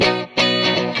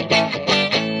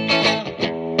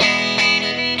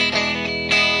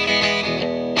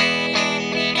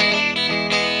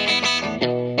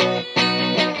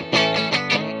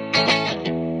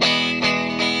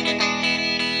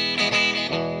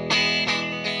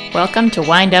Welcome to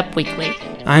Wind Up Weekly.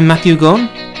 I'm Matthew Gunn.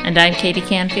 And I'm Katie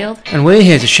Canfield. And we're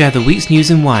here to share the week's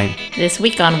news in wine. This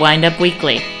week on Wind Up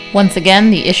Weekly. Once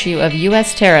again, the issue of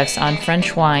U.S. tariffs on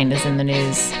French wine is in the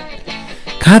news.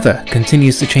 Cava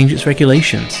continues to change its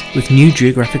regulations with new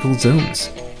geographical zones.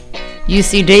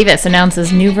 UC Davis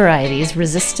announces new varieties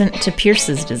resistant to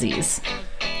Pierce's disease.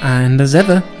 And as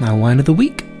ever, our wine of the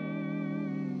week.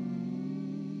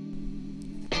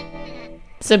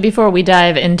 So before we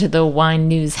dive into the wine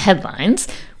news headlines,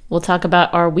 we'll talk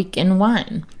about our week in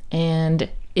wine. And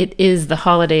it is the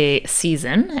holiday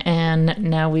season, and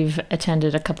now we've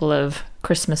attended a couple of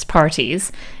Christmas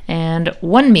parties. And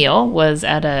one meal was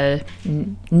at a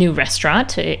new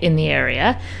restaurant in the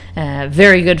area.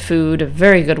 Very good food, a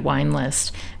very good wine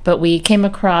list. But we came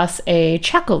across a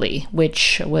Chacolly,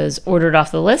 which was ordered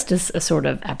off the list as a sort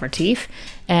of aperitif.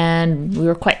 And we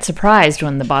were quite surprised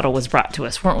when the bottle was brought to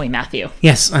us, weren't we, Matthew?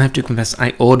 Yes, I have to confess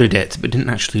I ordered it, but didn't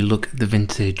actually look at the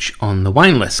vintage on the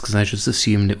wine list, because I just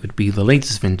assumed it would be the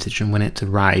latest vintage, and when it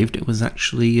arrived, it was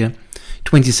actually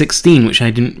 2016, which I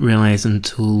didn't realise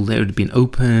until it had been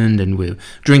opened, and we were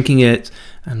drinking it,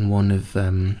 and one of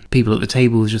people at the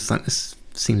table was just like, this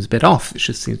seems a bit off,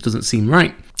 it doesn't seem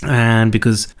right. And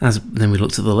because then we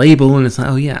looked at the label and it's like,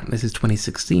 oh yeah, this is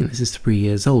 2016, this is 3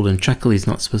 years old, and Chacolly's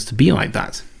not supposed to be like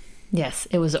that. Yes,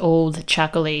 it was old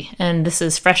Chacolly, and this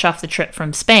is fresh off the trip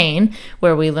from Spain,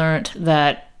 where we learnt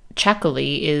that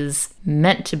Chacolly is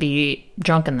meant to be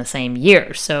drunk in the same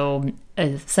year. So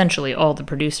essentially all the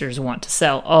producers want to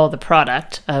sell all the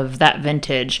product of that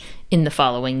vintage in the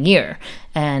following year.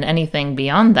 And anything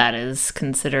beyond that is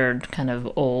considered kind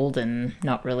of old and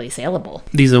not really saleable.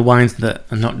 These are wines that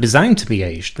are not designed to be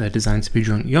aged. They're designed to be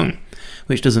drunk young,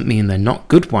 which doesn't mean they're not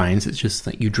good wines. It's just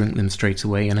that you drink them straight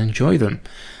away and enjoy them.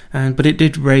 But it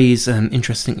did raise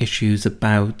interesting issues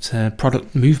about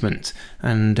product movement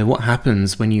and what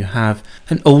happens when you have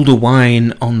an older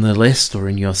wine on the list or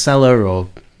in your cellar or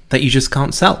that you just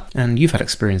can't sell. And you've had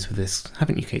experience with this,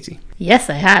 haven't you, Katie? Yes,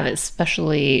 I have. It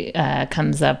especially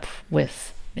comes up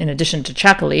with, in addition to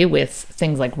Chacolly, with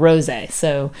things like rosé.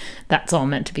 So that's all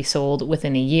meant to be sold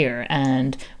within a year.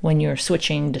 And when you're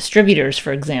switching distributors,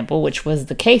 for example, which was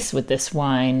the case with this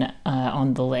wine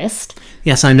on the list.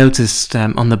 Yes, I noticed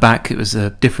on the back it was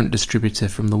a different distributor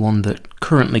from the one that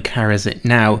currently carries it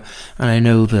now. And I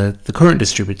know the current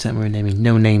distributor, and we're naming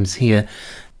no names here,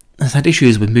 has had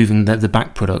issues with moving the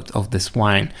back product of this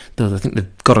wine, though I think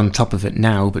they've got on top of it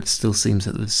now, but it still seems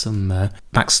that there's some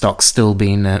back stock still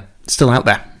out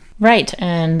there. Right,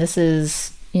 and this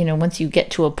is, once you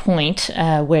get to a point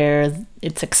where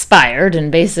it's expired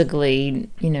and basically,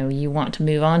 you want to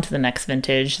move on to the next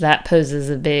vintage, that poses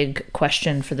a big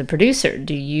question for the producer.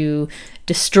 Do you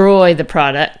destroy the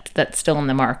product that's still in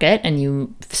the market and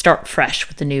you start fresh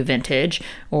with the new vintage,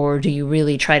 or do you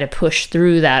really try to push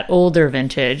through that older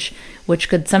vintage, which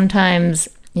could sometimes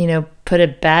put a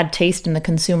bad taste in the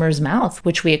consumer's mouth,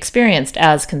 which we experienced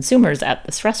as consumers at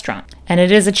this restaurant. And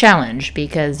it is a challenge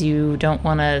because you don't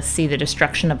want to see the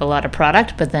destruction of a lot of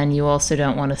product, but then you also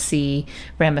don't want to see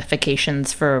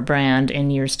ramifications for a brand in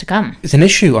years to come. It's an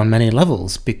issue on many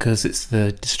levels because it's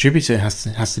the distributor who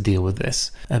has to deal with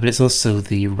this, but it's also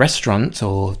the restaurant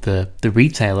or the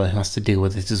retailer who has to deal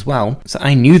with it as well. So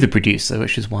I knew the producer,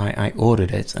 which is why I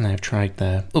ordered it, and I've tried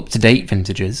their up-to-date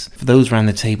vintages. For those around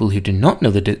the table who did not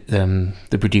know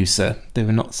the producer, they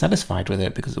were not satisfied with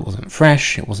it because it wasn't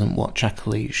fresh, it wasn't what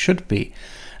Chacolly should be.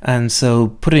 And so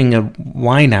putting a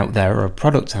wine out there or a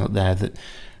product out there that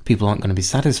people aren't going to be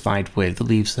satisfied with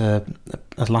leaves a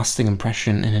lasting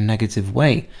impression in a negative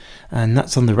way. And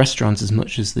that's on the restaurant as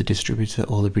much as the distributor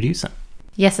or the producer.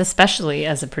 Yes, especially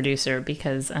as a producer,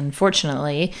 because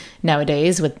unfortunately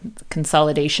nowadays with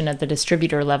consolidation at the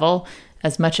distributor level,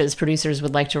 as much as producers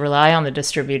would like to rely on the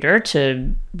distributor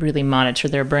to really monitor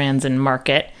their brands and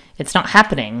market, it's not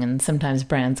happening, and sometimes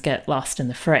brands get lost in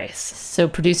the fray. So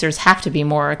producers have to be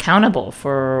more accountable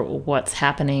for what's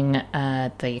happening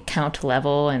at the account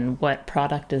level and what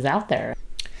product is out there.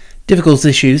 Difficult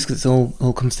issues, because it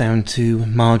all comes down to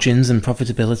margins and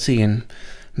profitability and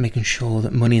making sure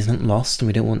that money isn't lost, and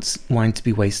we don't want wine to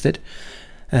be wasted.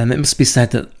 It must be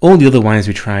said that all the other wines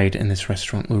we tried in this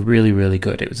restaurant were really, really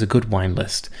good. It was a good wine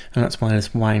list, and that's why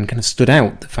this wine kind of stood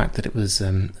out, the fact that it was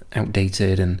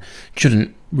outdated and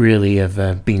shouldn't really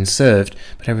have been served,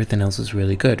 but everything else was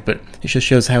really good. But it just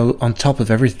shows how on top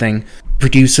of everything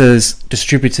producers,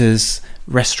 distributors,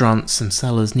 restaurants and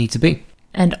sellers need to be.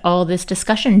 And all this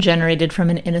discussion generated from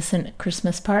an innocent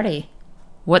Christmas party.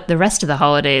 What the rest of the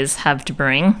holidays have to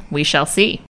bring, we shall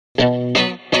see.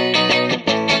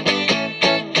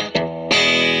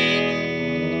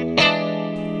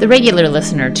 The regular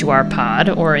listener to our pod,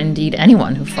 or indeed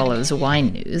anyone who follows wine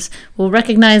news, will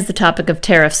recognize the topic of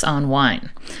tariffs on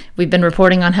wine. We've been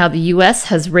reporting on how the U.S.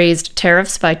 has raised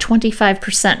tariffs by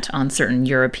 25% on certain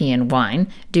European wine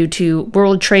due to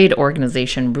World Trade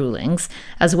Organization rulings,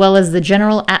 as well as the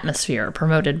general atmosphere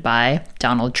promoted by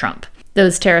Donald Trump.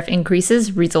 Those tariff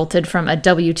increases resulted from a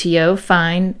WTO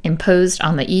fine imposed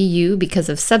on the EU because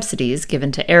of subsidies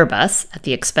given to Airbus at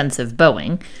the expense of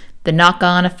Boeing. The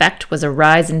knock-on effect was a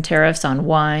rise in tariffs on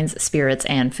wines, spirits,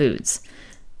 and foods.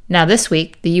 Now this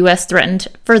week, the U.S. threatened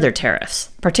further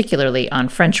tariffs, particularly on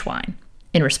French wine,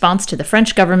 in response to the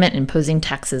French government imposing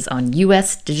taxes on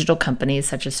U.S. digital companies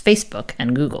such as Facebook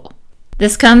and Google.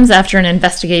 This comes after an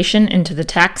investigation into the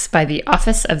tax by the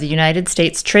Office of the United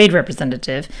States Trade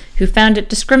Representative, who found it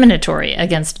discriminatory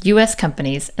against U.S.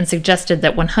 companies and suggested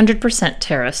that 100%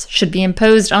 tariffs should be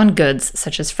imposed on goods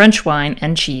such as French wine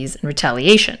and cheese in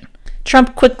retaliation.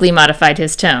 Trump quickly modified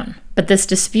his tone, but this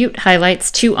dispute highlights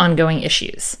two ongoing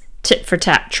issues: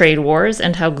 tit-for-tat trade wars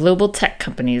and how global tech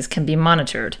companies can be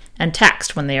monitored and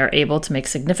taxed when they are able to make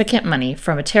significant money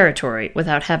from a territory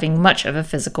without having much of a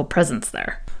physical presence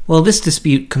there. Well, this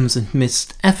dispute comes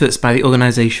amidst efforts by the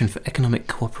Organisation for Economic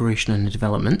Cooperation and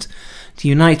Development to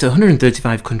unite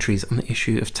 135 countries on the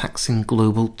issue of taxing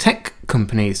global tech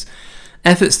companies.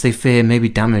 Efforts they fear may be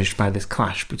damaged by this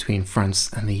clash between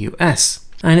France and the US.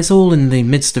 And it's all in the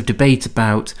midst of debate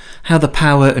about how the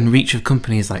power and reach of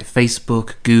companies like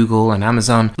Facebook, Google and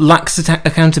Amazon lacks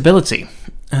accountability.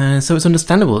 So it's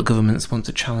understandable that governments want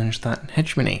to challenge that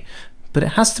hegemony. But it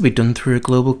has to be done through a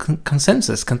global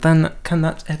consensus. Can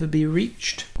that ever be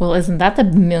reached? Well, isn't that the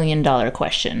million-dollar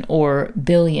question, or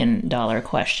billion-dollar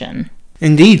question?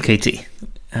 Indeed, Katie.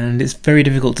 And it's very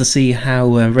difficult to see how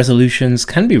resolutions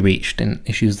can be reached in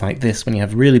issues like this when you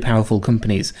have really powerful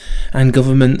companies and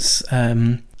governments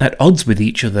at odds with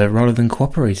each other rather than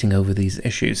cooperating over these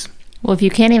issues. Well, if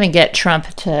you can't even get Trump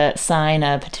to sign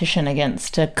a petition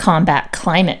to combat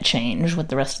climate change with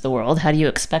the rest of the world, how do you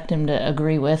expect him to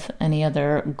agree with any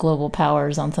other global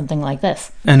powers on something like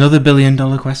this? Another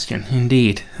billion-dollar question,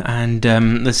 indeed. And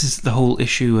this is the whole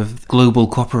issue of global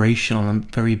cooperation on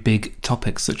very big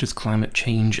topics such as climate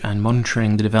change and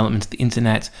monitoring the development of the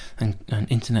internet and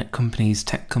internet companies,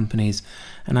 tech companies.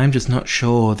 And I'm just not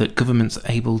sure that governments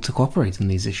are able to cooperate on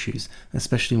these issues,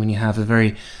 especially when you have a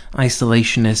very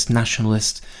isolationist,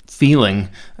 nationalist feeling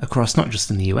across not just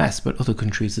in the US, but other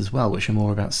countries as well, which are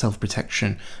more about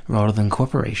self-protection rather than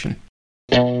cooperation.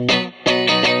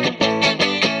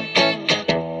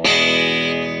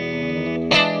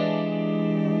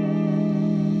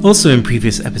 Also in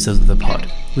previous episodes of the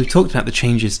pod, we've talked about the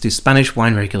changes to Spanish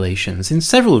wine regulations in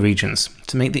several regions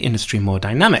to make the industry more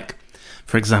dynamic.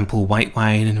 For example, white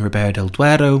wine in Ribera del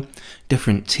Duero,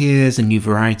 different tiers and new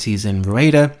varieties in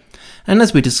Rueda, and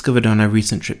as we discovered on our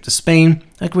recent trip to Spain,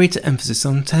 a greater emphasis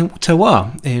on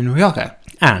terroir in Rioja.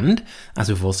 And, as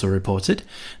we've also reported,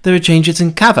 there are changes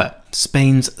in Cava,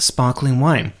 Spain's sparkling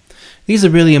wine. These are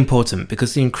really important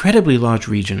because the incredibly large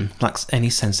region lacks any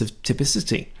sense of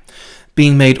typicity.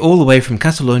 Being made all the way from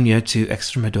Catalonia to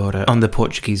Extremadura on the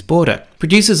Portuguese border,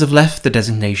 producers have left the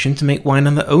designation to make wine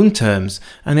on their own terms,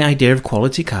 and the idea of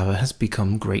quality cava has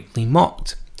become greatly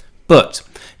mocked. But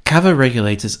cava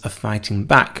regulators are fighting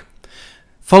back.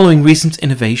 Following recent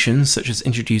innovations such as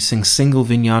introducing single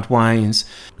vineyard wines,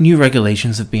 new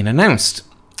regulations have been announced.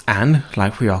 And,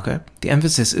 like Rioja, the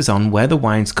emphasis is on where the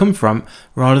wines come from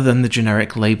rather than the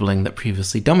generic labelling that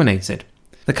previously dominated.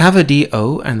 The Cava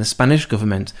DO and the Spanish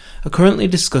government are currently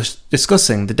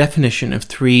discussing the definition of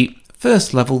 3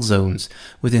 first-level zones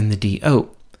within the DO.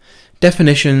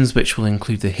 Definitions which will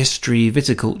include the history,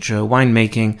 viticulture,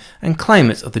 winemaking, and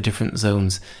climate of the different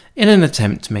zones in an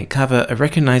attempt to make Cava a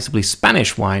recognisably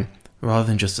Spanish wine rather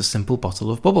than just a simple bottle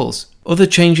of bubbles. Other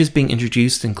changes being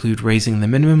introduced include raising the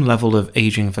minimum level of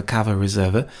aging for Cava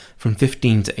Reserva from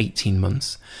 15 to 18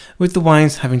 months, with the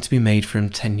wines having to be made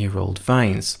from 10-year-old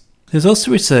vines. There's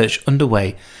also research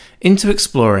underway into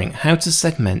exploring how to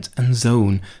segment and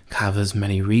zone Cava's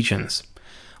many regions.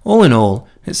 All in all,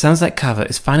 it sounds like Cava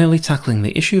is finally tackling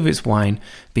the issue of its wine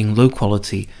being low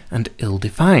quality and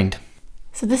ill-defined.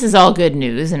 So this is all good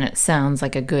news, and it sounds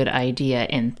like a good idea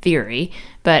in theory,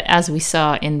 but as we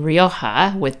saw in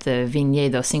Rioja with the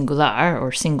Viñedo Singular,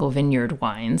 or single vineyard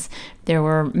wines, there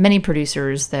were many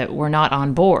producers that were not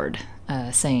on board,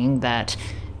 saying that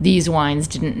these wines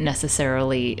didn't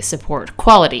necessarily support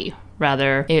quality.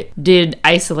 Rather, it did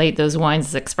isolate those wines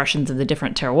as expressions of the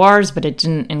different terroirs, but it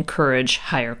didn't encourage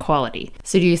higher quality.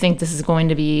 So do you think this is going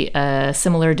to be a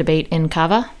similar debate in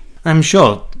Cava? I'm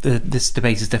sure this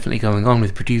debate is definitely going on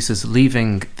with producers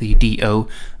leaving the DO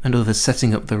and others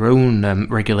setting up their own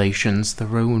regulations,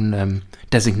 their own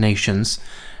designations.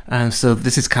 So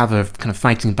this is Cava kind of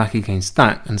fighting back against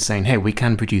that and saying, hey, we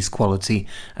can produce quality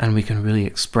and we can really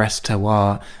express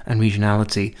terroir and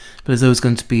regionality. But there's always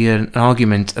going to be an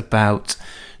argument about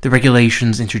the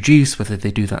regulations introduced, whether they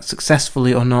do that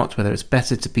successfully or not, whether it's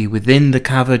better to be within the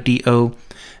Cava DO,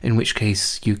 in which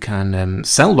case you can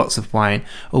sell lots of wine,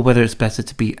 or whether it's better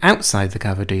to be outside the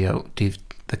Cava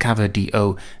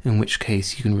DO, in which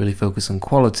case you can really focus on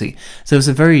quality. So it's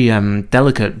a very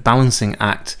delicate balancing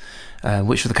act,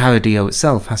 which the Cava DO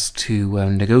itself has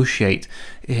to negotiate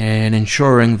in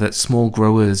ensuring that small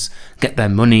growers get their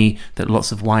money, that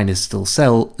lots of wine is still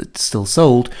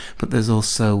sold, but there's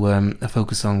also a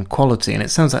focus on quality. And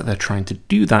it sounds like they're trying to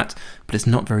do that, but it's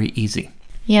not very easy.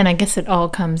 Yeah, and I guess it all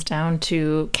comes down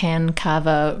to, can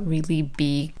Cava really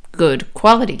be good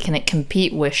quality? Can it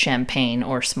compete with Champagne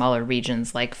or smaller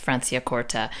regions like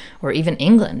Franciacorta or even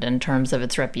England in terms of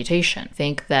its reputation? I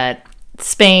think that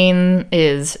Spain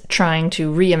is trying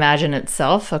to reimagine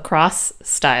itself across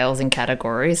styles and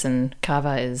categories, and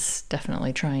Cava is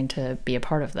definitely trying to be a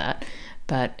part of that.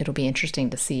 But it'll be interesting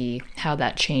to see how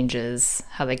that changes,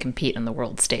 how they compete on the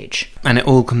world stage. And it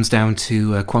all comes down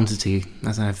to quantity,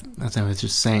 as I was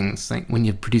just saying. It's like when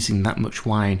you're producing that much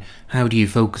wine, how do you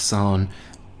focus on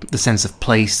the sense of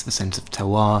place, the sense of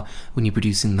terroir? When you're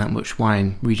producing that much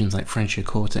wine, regions like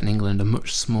Franciacorta in England are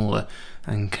much smaller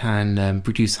and can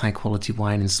produce high quality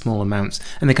wine in small amounts,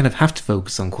 and they kind of have to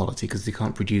focus on quality because they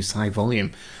can't produce high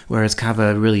volume, whereas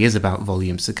Cava really is about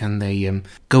volume. So can they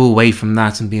go away from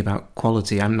that and be about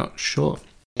quality? I'm not sure.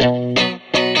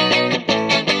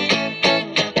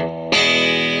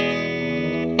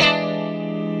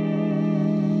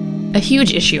 A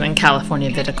huge issue in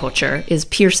California viticulture is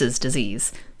Pierce's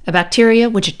disease, a bacteria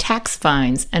which attacks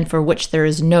vines and for which there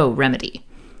is no remedy.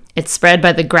 It's spread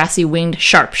by the grassy-winged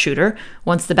sharpshooter.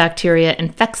 Once the bacteria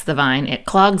infects the vine, it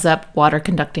clogs up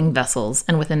water-conducting vessels,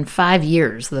 and within 5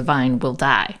 years, the vine will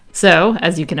die. So,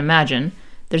 as you can imagine,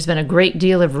 there's been a great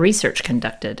deal of research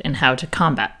conducted in how to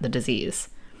combat the disease.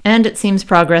 And it seems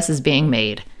progress is being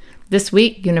made. This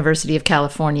week, University of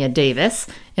California, Davis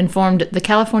informed the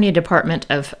California Department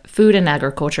of Food and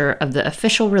Agriculture of the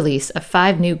official release of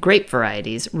 5 new grape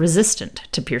varieties resistant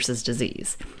to Pierce's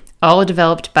disease, all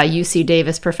developed by UC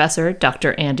Davis professor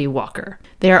Dr. Andy Walker.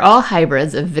 They are all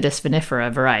hybrids of Vitis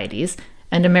vinifera varieties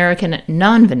and American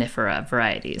non-vinifera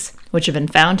varieties, which have been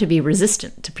found to be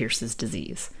resistant to Pierce's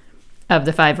disease. Of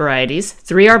the 5 varieties,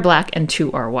 3 are black and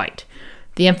 2 are white.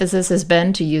 The emphasis has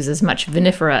been to use as much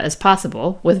vinifera as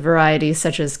possible, with varieties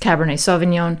such as Cabernet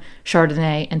Sauvignon,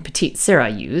 Chardonnay, and Petite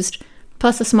Syrah used,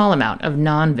 plus a small amount of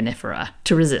non-vinifera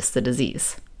to resist the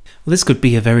disease. Well, this could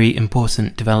be a very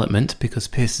important development because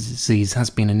Pierce's disease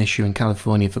has been an issue in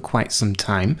California for quite some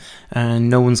time, and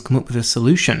no one's come up with a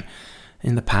solution.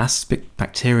 In the past,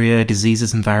 bacteria,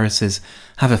 diseases and viruses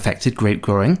have affected grape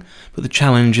growing, but the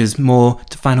challenge is more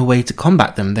to find a way to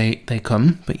combat them. They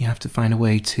come, but you have to find a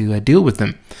way to deal with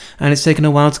them. And it's taken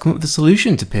a while to come up with a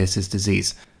solution to Pierce's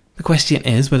disease. The question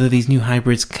is whether these new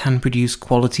hybrids can produce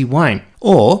quality wine,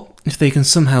 or if they can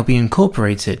somehow be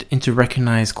incorporated into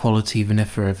recognised quality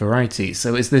vinifera varieties.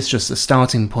 So is this just a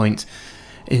starting point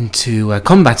into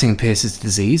combating Pierce's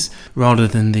disease rather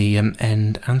than the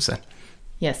end answer?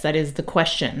 Yes, that is the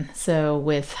question. So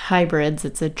with hybrids,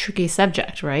 it's a tricky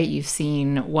subject, right? You've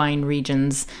seen wine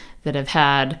regions that have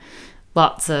had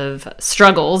lots of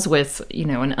struggles with,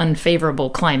 an unfavorable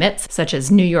climate, such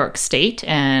as New York State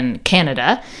and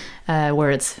Canada, where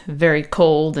it's very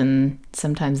cold, and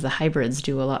sometimes the hybrids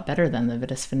do a lot better than the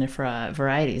Vitis vinifera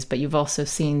varieties. But you've also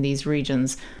seen these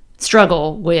regions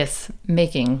struggle with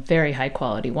making very high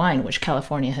quality wine, which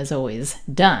California has always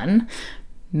done,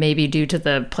 maybe due to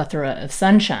the plethora of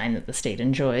sunshine that the state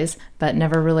enjoys, but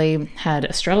never really had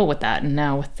a struggle with that. And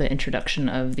now with the introduction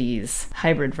of these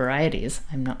hybrid varieties,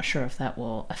 I'm not sure if that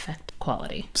will affect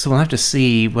quality. So we'll have to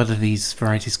see whether these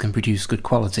varieties can produce good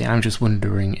quality. I'm just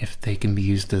wondering if they can be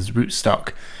used as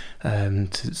rootstock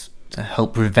to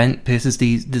help prevent Pierce's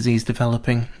disease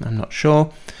developing. I'm not sure.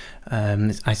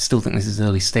 I still think this is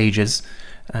early stages,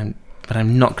 but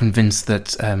I'm not convinced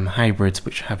that hybrids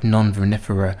which have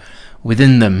non-vinifera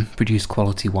within them produce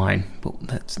quality wine.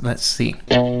 But let's see.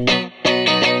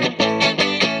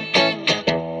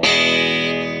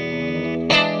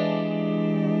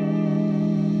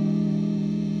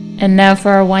 And now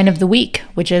for our wine of the week,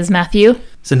 which is, Matthew?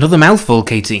 It's another mouthful,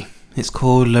 Katie. It's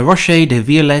called Le Rocher de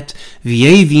Violette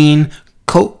Vieille Vigne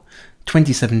Côte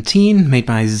 2017, made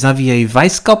by Xavier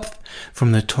Weisskopf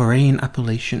from the Touraine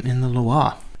appellation in the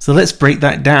Loire. So let's break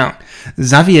that down.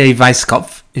 Xavier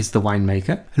Weisskopf is the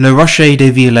winemaker. Le Rocher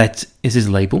de Violette is his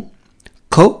label.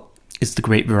 Caux is the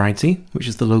grape variety, which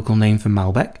is the local name for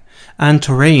Malbec. And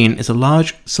Touraine is a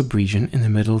large subregion in the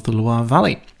middle of the Loire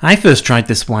Valley. I first tried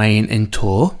this wine in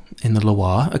Tours, in the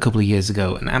Loire, a couple of years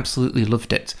ago, and absolutely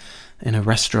loved it. In a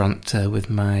restaurant with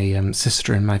my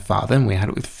sister and my father, and we had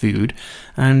it with food,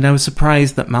 and I was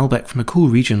surprised that Malbec from a cool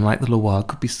region like the Loire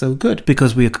could be so good,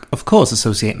 because we of course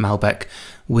associate Malbec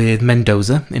with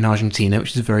Mendoza in Argentina,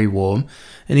 which is very warm,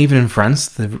 and even in France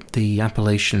the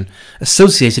appellation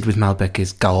associated with Malbec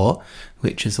is Cahors,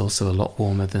 which is also a lot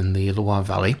warmer than the Loire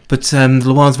Valley. But the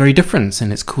Loire is very different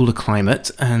in its cooler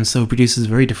climate, and so produces a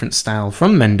very different style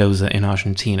from Mendoza in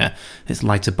Argentina. It's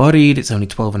lighter bodied, it's only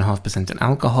 12.5% in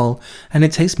alcohol, and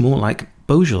it tastes more like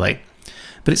Beaujolais.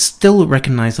 But it's still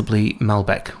recognisably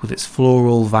Malbec, with its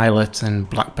floral, violet, and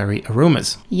blackberry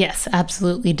aromas. Yes,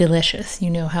 absolutely delicious.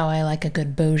 You know how I like a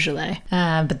good Beaujolais.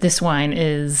 But this wine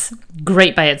is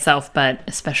great by itself, but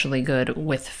especially good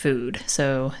with food.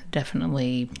 So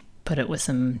definitely put it with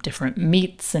some different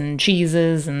meats and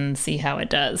cheeses and see how it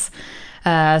does.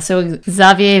 So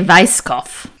Xavier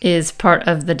Weisskopf is part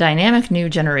of the dynamic new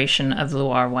generation of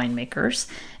Loire winemakers.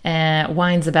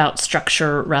 Wines about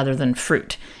structure rather than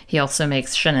fruit. He also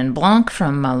makes Chenin Blanc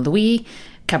from Louis,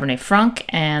 Cabernet Franc,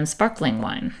 and sparkling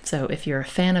wine. So if you're a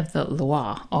fan of the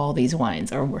Loire, all these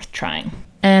wines are worth trying.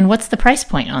 And what's the price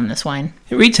point on this wine?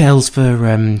 It retails for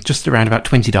just around about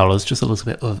 $20, just a little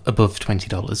bit above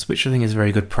 $20, which I think is a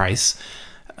very good price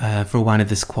for a wine of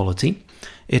this quality.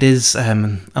 It is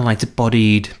a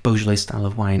lighter-bodied Beaujolais style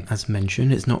of wine, as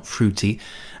mentioned. It's not fruity,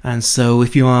 and so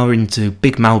if you are into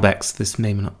big Malbecs, this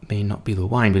may not be the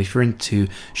wine. But if you're into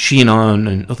Chinon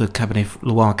and other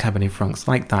Loire Cabernet Francs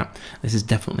like that, this is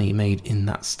definitely made in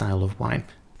that style of wine.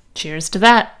 Cheers to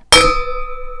that.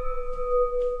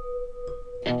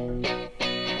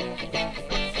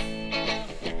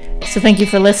 So thank you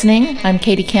for listening. I'm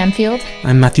Katie Canfield.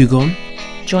 I'm Matthew Gorn.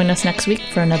 Join us next week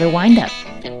for another Wind Up.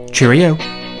 Cheerio.